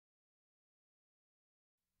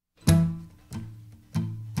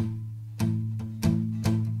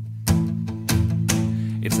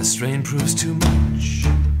if the strain proves too much.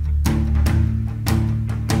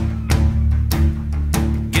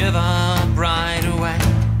 Give up right away.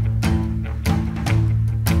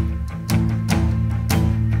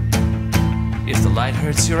 If the light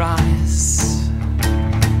hurts your eyes,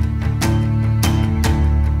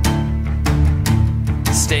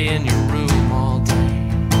 stay in your room all day.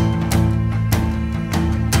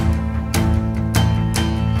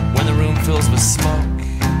 When the room fills with smoke,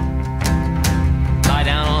 lie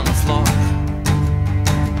down on the floor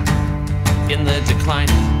in the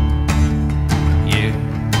declining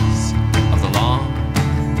years of the long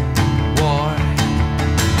war.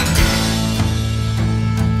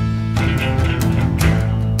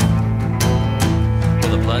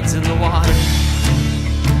 Where the blood's in the water,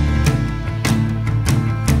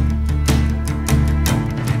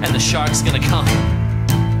 and the shark's gonna come.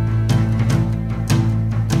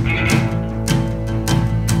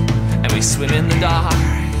 And we swim in the dark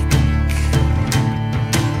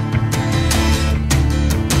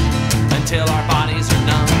until our bodies are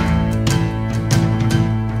numb.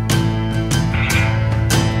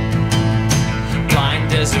 Blind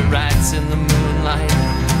desert rats in the moonlight,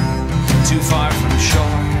 too far from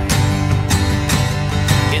shore,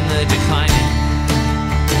 in the declining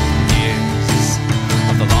years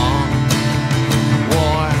of the long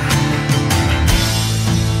war.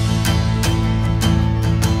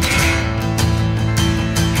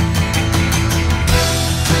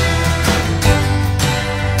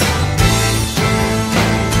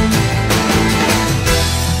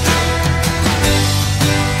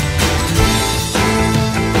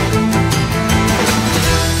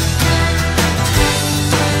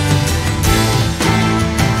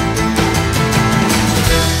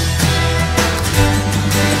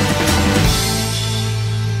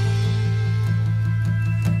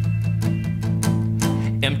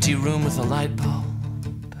 Empty room with a light bulb,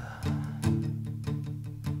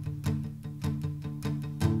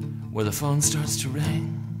 where the phone starts to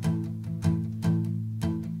ring.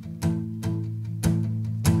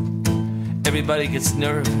 Everybody gets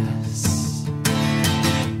nervous.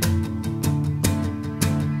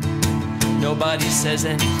 Nobody says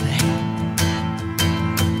anything.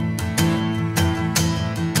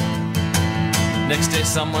 Next day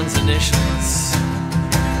someone's initials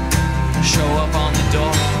show up on the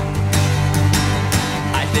door.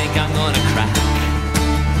 I think I'm gonna crack.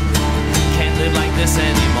 Can't live like this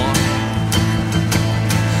anymore.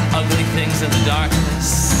 Ugly things in the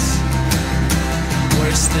darkness,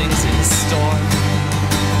 worse things in store.